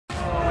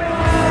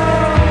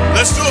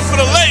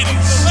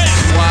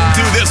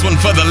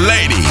for the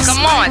ladies.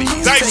 Come on.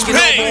 Dyce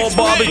Payne.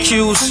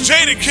 Barbecues.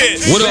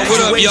 Jadakiss. What up,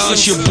 y'all?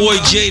 It's your boy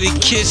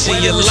Jadakiss, and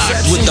you're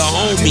locked with the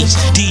homies.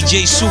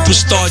 DJ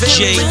Superstar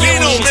J.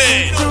 Nino,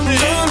 man.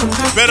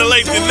 Better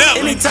late than never.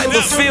 Any type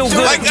of feel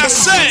good. Like I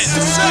said,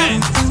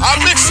 our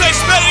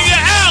mixtape's better than your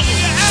album.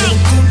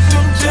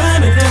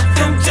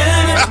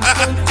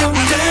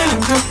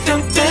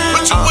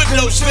 Put your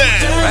windows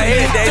down. Right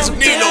here, Days.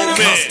 Nino,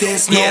 man.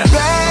 Yeah.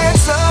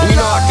 You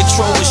know I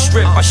control the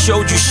strip, I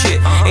showed you shit.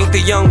 Ain't the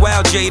young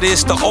wild Jada,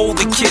 it's the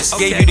older Kiss.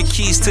 Gave you the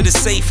keys to the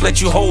safe,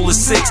 let you hold the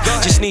 6.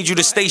 Just need you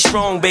to stay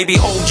strong, baby,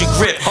 hold your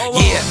grip.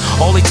 Yeah,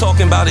 all they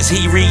talking about is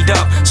he read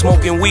up.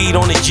 Smoking weed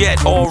on the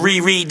jet, all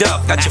re-read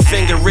up. Got your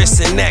finger,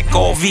 wrist, and neck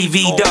all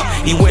VV'd up.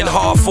 He went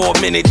hard for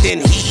a minute, then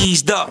he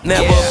eased up.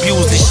 Never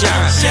abused the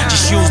shine,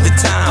 just use the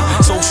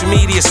time. Social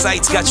media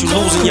sites got you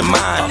losing your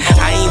mind.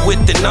 I ain't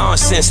with the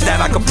nonsense,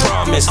 that I can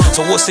promise.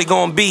 So what's it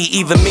gonna be,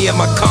 either me or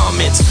my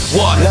comments?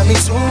 What? Love me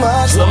too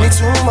much, love me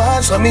too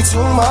much, love me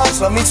too much,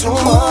 love me too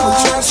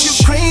much. Drives you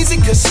crazy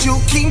cause you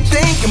keep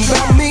thinking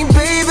about me,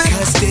 baby.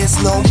 Cause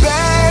there's no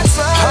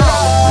better.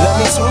 Love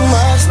me too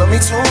much, love me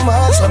too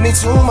much, love me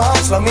too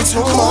much, love me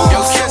too much.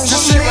 Yo, catch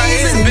this shit right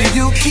here, baby.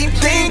 You keep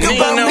thinking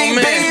about me,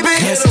 baby.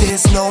 Cause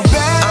there's no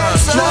better.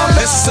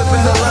 This is sipping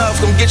the love,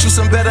 come get you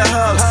some better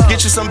hugs,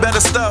 get you some better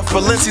stuff,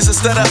 Balenci's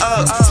instead of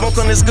Uggs. Smoke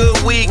on this good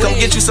weed, come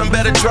get you some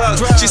better drugs.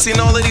 She seen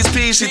all of these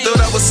peas, she thought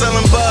I was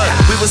selling bud.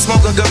 We was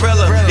smoking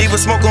Gorilla, even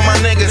smoke on my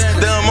niggas.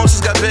 The emotions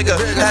got bigger,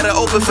 had her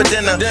open for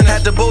dinner,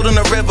 had the boat on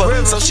the river,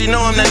 so she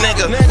know I'm the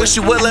nigga. Wish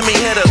you would let me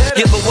hit her,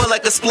 give her wood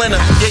like a splinter.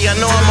 Yeah, I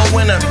know I'm a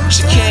winner,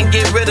 she can't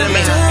get rid of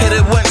me. Hit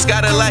it once,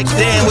 got her like,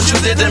 damn, what you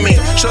did to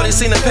me. Shorty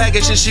seen the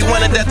package and she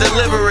wanted that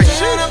delivery.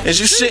 Is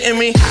you shitting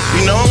me?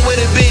 You know I'm with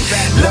it, B.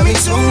 Love me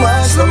too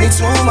much, love me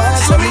too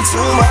much, love me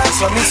too much,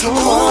 love me too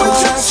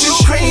much. Drives you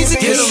crazy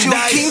cause you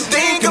keep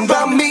thinking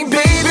about me,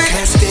 baby.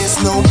 Cause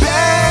there's no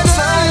better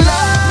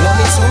love. Love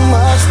me too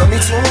much, love me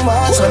too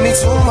much, love me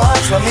too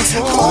much, love me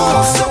too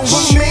much. So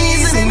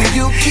amazing,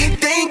 you keep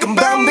thinking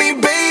about me,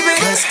 baby.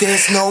 Cause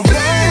there's no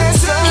better.